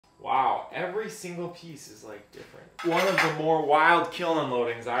every single piece is like different. One of the more wild kiln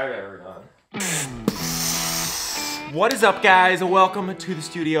unloadings I've ever done. What is up, guys? Welcome to the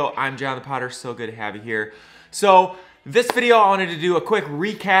studio. I'm Jonthepotter, so good to have you here. So this video, I wanted to do a quick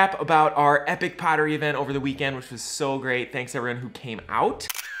recap about our epic pottery event over the weekend, which was so great. Thanks everyone who came out.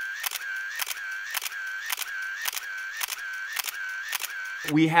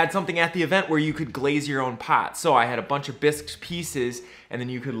 We had something at the event where you could glaze your own pot. So I had a bunch of bisque pieces, and then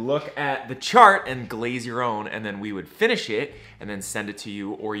you could look at the chart and glaze your own, and then we would finish it and then send it to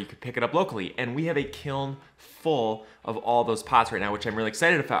you, or you could pick it up locally. And we have a kiln full of all those pots right now, which I'm really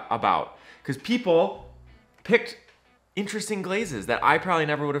excited about, because people picked interesting glazes that I probably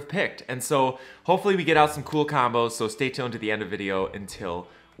never would have picked. And so hopefully we get out some cool combos, so stay tuned to the end of the video until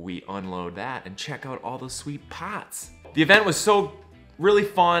we unload that and check out all those sweet pots. The event was really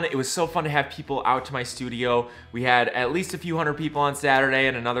fun. It was so fun to have people out to my studio. We had at least a few hundred people on Saturday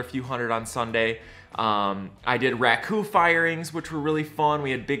and another few hundred on Sunday. I did raku firings, which were really fun.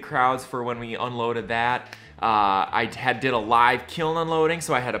 We had big crowds for when we unloaded that. I did a live kiln unloading,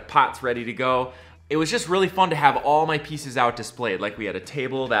 so I had pots ready to go. It was just really fun to have all my pieces out displayed. Like, we had a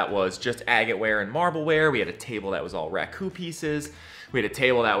table that was just agate ware and marbleware. We had a table that was all raku pieces. We had a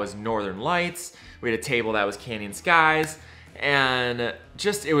table that was Northern Lights. We had a table that was Canyon Skies. And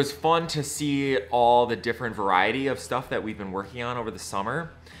just, it was fun to see all the different variety of stuff that we've been working on over the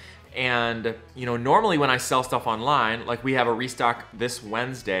summer. And, you know, normally when I sell stuff online, like we have a restock this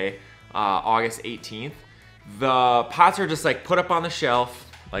Wednesday, August 18th, the pots are just like put up on the shelf,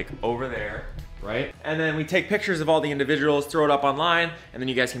 like over there, right? And then we take pictures of all the individuals, throw it up online, and then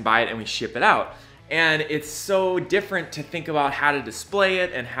you guys can buy it and we ship it out. And it's so different to think about how to display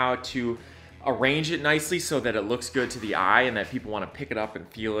it and how to arrange it nicely so that it looks good to the eye and that people want to pick it up and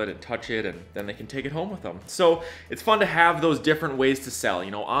feel it and touch it, and then they can take it home with them. So it's fun to have those different ways to sell.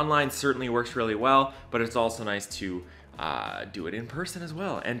 You know, online certainly works really well, but it's also nice to do it in person as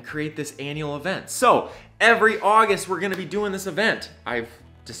well and create this annual event. So every August we're going to be doing this event. I've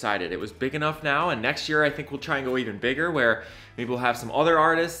decided it was big enough now, and next year I think we'll try and go even bigger, where maybe we'll have some other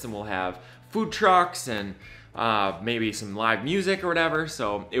artists and we'll have food trucks and maybe some live music or whatever.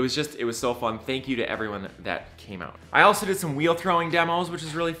 So it was so fun. Thank you to everyone that came out. I also did some wheel throwing demos, which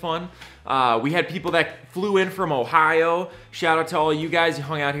is really fun. We had people that flew in from Ohio. Shout out to all you guys. You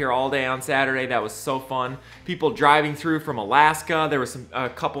hung out here all day on Saturday. That was so fun. People driving through from Alaska. There was a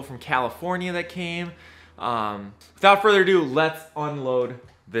couple from California that came. Without further ado, let's unload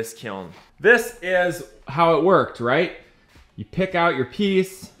this kiln. This is how it worked, right? You pick out your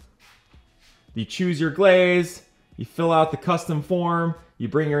piece, you choose your glaze, you fill out the custom form, you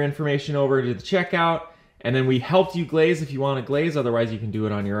bring your information over to the checkout, and then we helped you glaze if you want to glaze, otherwise you can do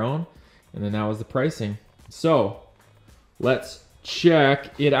it on your own. And then that was the pricing. So let's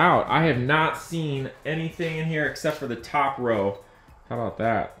check it out. I have not seen anything in here except for the top row. How about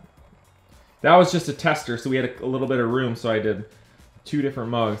that? That was just a tester, so we had a little bit of room, so I did 2 different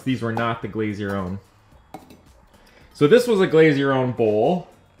mugs. These were not the glaze your own. So this was a glaze your own bowl.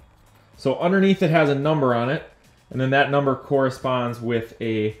 So underneath it has a number on it, and then that number corresponds with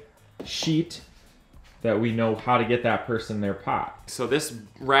a sheet that we know how to get that person their pot. So this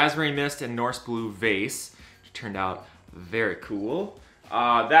raspberry mist and Norse blue vase turned out very cool.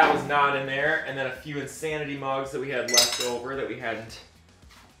 That was not in there, and then a few insanity mugs that we had left over that we hadn't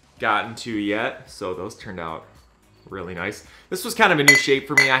gotten to yet. So those turned out really nice. This was kind of a new shape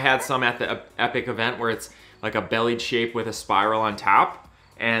for me. I had some at the Epic event where it's like a bellied shape with a spiral on top,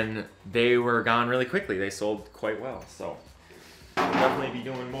 and they were gone really quickly. They sold quite well, so I'll definitely be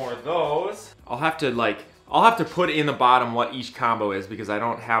doing more of those. I'll have to put in the bottom what each combo is because I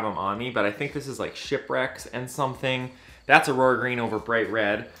don't have them on me, but I think this is like shipwrecks and something. That's Aurora green over bright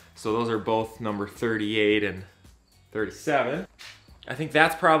red, so those are both number 38 and 37. I think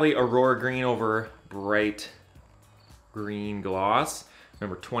that's probably Aurora green over bright green gloss,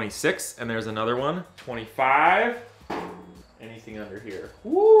 number 26, and there's another one, 25. Anything under here?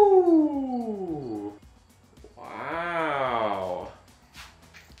 Woo! Wow.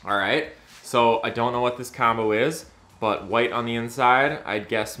 All right, so I don't know what this combo is, but white on the inside, I'd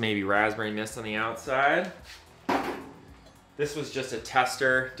guess maybe raspberry mist on the outside. This was just a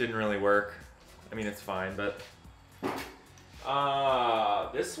tester, didn't really work. I mean, it's fine, but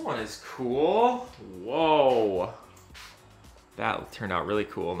this one is cool. Whoa. That turned out really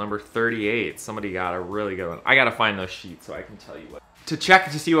cool. Number 38. Somebody got a really good one. I gotta find those sheets so I can tell you what. To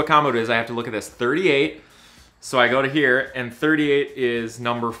check to see what combo it is, I have to look at this. 38. So I go to here, and 38 is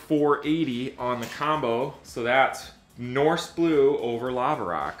number 480 on the combo. So that's Norse blue over lava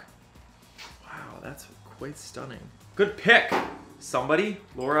rock. Wow, that's quite stunning. Good pick. somebody,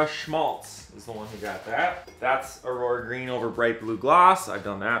 Laura Schmaltz is the one who got that. That's Aurora Green over Bright Blue Gloss. I've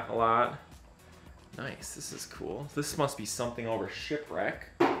done that a lot. Nice, this is cool. This must be something over Shipwreck.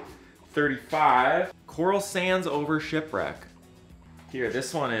 35. Coral Sands over Shipwreck. Here,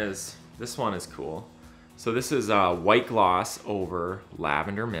 this one is cool. So this is White Gloss over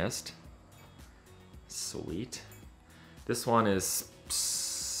Lavender Mist. Sweet. This one is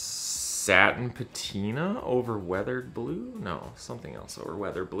Satin Patina over Weathered Blue? No, something else over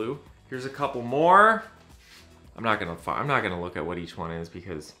Weathered Blue. Here's a couple more. I'm not gonna look at what each one is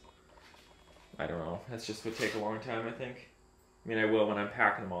because I don't know. That's just would take a long time, I think. I mean, I will when I'm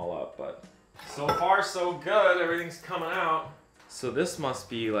packing them all up, but so far so good. Everything's coming out. So this must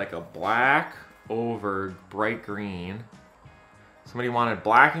be like a black over bright green. Somebody wanted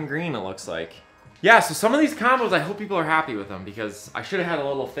black and green, it looks like. Yeah, so some of these combos, I hope people are happy with them because I should have had a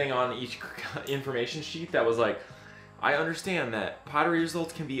little thing on each information sheet that was like, I understand that pottery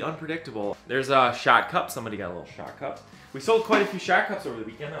results can be unpredictable. There's a shot cup. Somebody got a little shot cup. We sold quite a few shot cups over the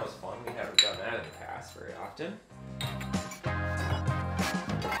weekend. That was fun. We haven't done that in the past very often.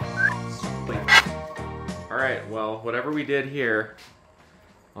 All right, well, whatever we did here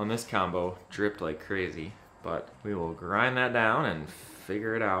on this combo dripped like crazy, but we will grind that down and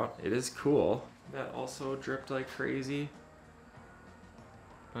figure it out. It is cool. That also dripped like crazy.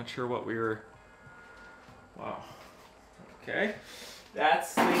 Not sure what we were, wow. Okay,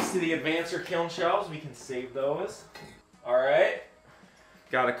 that's thanks to the Advancer Kiln shelves. We can save those. All right,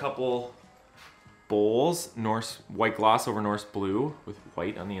 got a couple bowls, White Gloss over Norse Blue with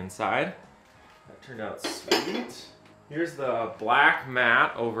white on the inside. That turned out sweet. Here's the black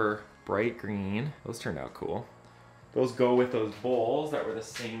matte over bright green. Those turned out cool. Those go with those bowls that were the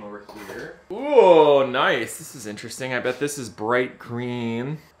same over here. Ooh, nice. This is interesting. I bet this is bright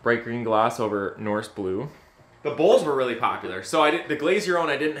green gloss over Norse Blue. The bowls were really popular. So the glaze your own,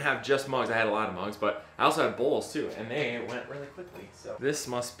 I didn't have just mugs. I had a lot of mugs, but I also had bowls too, and they went really quickly. So this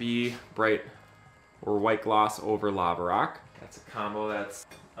must be bright or white gloss over lava rock. That's a combo that's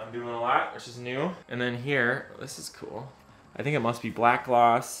I'm doing a lot, which is new. And then here, this is cool. I think it must be black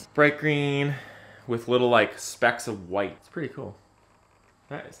gloss, bright green with little like specks of white. It's pretty cool.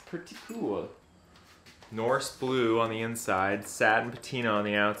 That is pretty cool. Norse Blue on the inside, satin patina on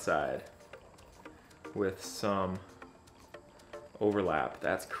the outside with some overlap.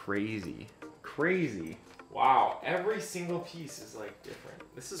 That's crazy. Crazy. Wow, every single piece is like different.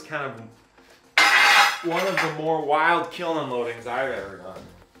 This is kind of one of the more wild kiln unloadings I've ever done.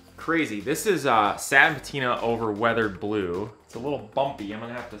 Crazy. This is satin patina over weathered blue. It's a little bumpy. I'm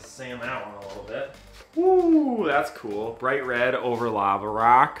gonna have to sand that one a little bit. Woo, that's cool. Bright red over lava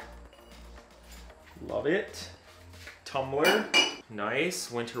rock. Love it. Tumbler. Nice.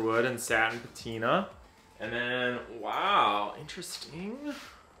 Winterwood and satin patina. And then, wow, interesting.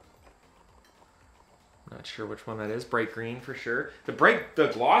 Not sure which one that is. Bright green for sure.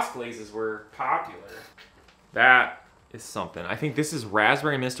 The gloss glazes were popular. That is something. I think this is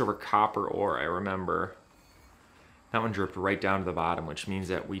raspberry mist over copper ore, I remember. That one dripped right down to the bottom, which means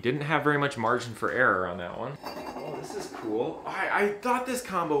that we didn't have very much margin for error on that one. Oh, this is cool. I thought this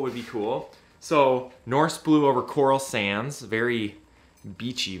combo would be cool. So, Norse Blue over Coral Sands. Very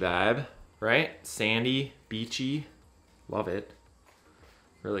beachy vibe, right? Sandy, beachy. Love it.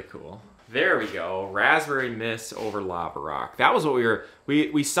 Really cool. There we go. Raspberry Mist over Lava Rock. That was what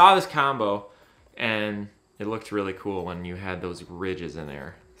we saw this combo, and it looked really cool when you had those ridges in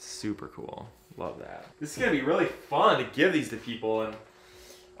there. Super cool. Love that. This is gonna be really fun to give these to people, and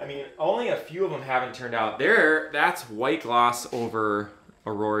I mean, only a few of them haven't turned out. That's white gloss over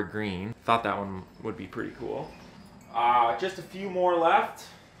Aurora Green. Thought that one would be pretty cool. Just a few more left.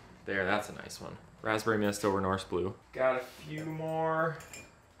 There, that's a nice one. Raspberry Mist over Norse Blue. Got a few more.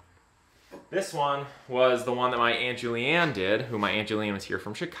 This one was the one that my Aunt Julianne did, who my Aunt Julianne was here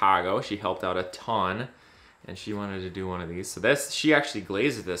from Chicago. She helped out a ton, and she wanted to do one of these. So she actually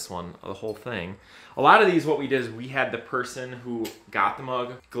glazed this one, the whole thing. A lot of these, what we did is we had the person who got the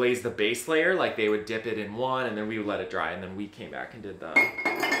mug glaze the base layer, like they would dip it in one, and then we would let it dry, and then we came back and did the...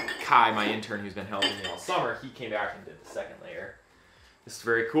 Kai, my intern who's been helping me all summer, he came back and did the second layer. This is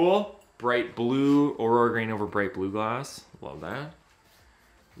very cool. Bright blue, Aurora Green over bright blue gloss. Love that.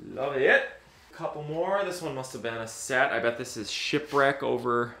 Love it. Couple more. This one must have been a set. I bet this is Shipwreck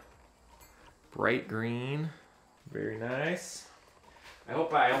over bright green. Very nice. I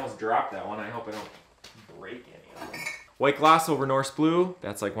hope I almost dropped that one. I hope I don't break any of them. White gloss over Norse Blue.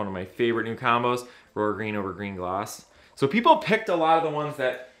 That's like one of my favorite new combos. Aurora Green over green gloss. So people picked a lot of the ones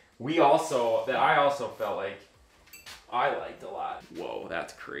that I also felt like I liked a lot. Whoa,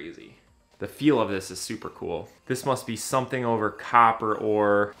 that's crazy. the feel of this is super cool. This must be something over copper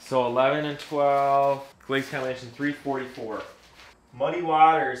ore. So 11 and 12, glaze combination 344. Muddy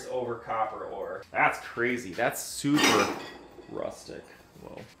waters over copper ore. That's crazy. That's super rustic.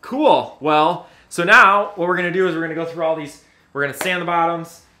 Whoa. Cool. Well, so now what we're gonna do is we're gonna go through all these, we're gonna sand the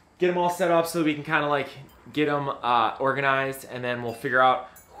bottoms, get them all set up so we can kind of like get them organized, and then we'll figure out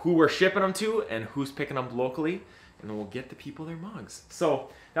who we're shipping them to and who's picking them locally, and then we'll get the people their mugs. So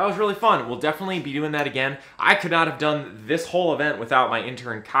that was really fun. We'll definitely be doing that again. I could not have done this whole event without my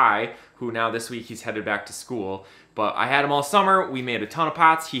intern Kai, who now this week he's headed back to school. But I had him all summer. We made a ton of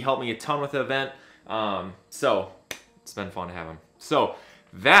pots. He helped me a ton with the event. So it's been fun to have him. So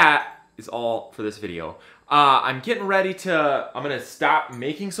that is all for this video. I'm getting ready to, I'm gonna stop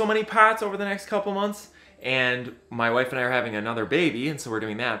making so many pots over the next couple months. And my wife and I are having another baby, and so we're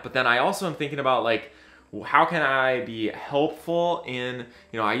doing that. But then I also am thinking about like, how can I be helpful in,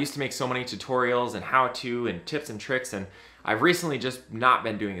 you know, I used to make so many tutorials and how-to and tips and tricks, and I've recently just not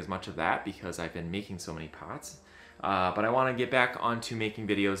been doing as much of that because I've been making so many pots. But I want to get back onto making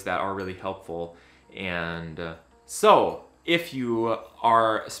videos that are really helpful. And so if you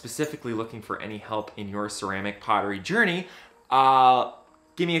are specifically looking for any help in your ceramic pottery journey,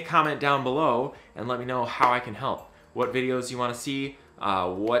 give me a comment down below and let me know how I can help. What videos you want to see,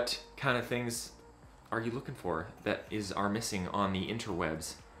 what kind of things are you looking for that are missing on the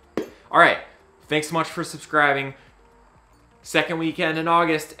interwebs. All right, thanks so much for subscribing. Second weekend in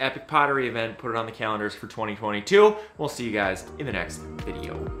August, Epic Pottery event. Put it on the calendars for 2022. We'll see you guys in the next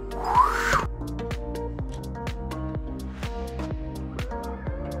video.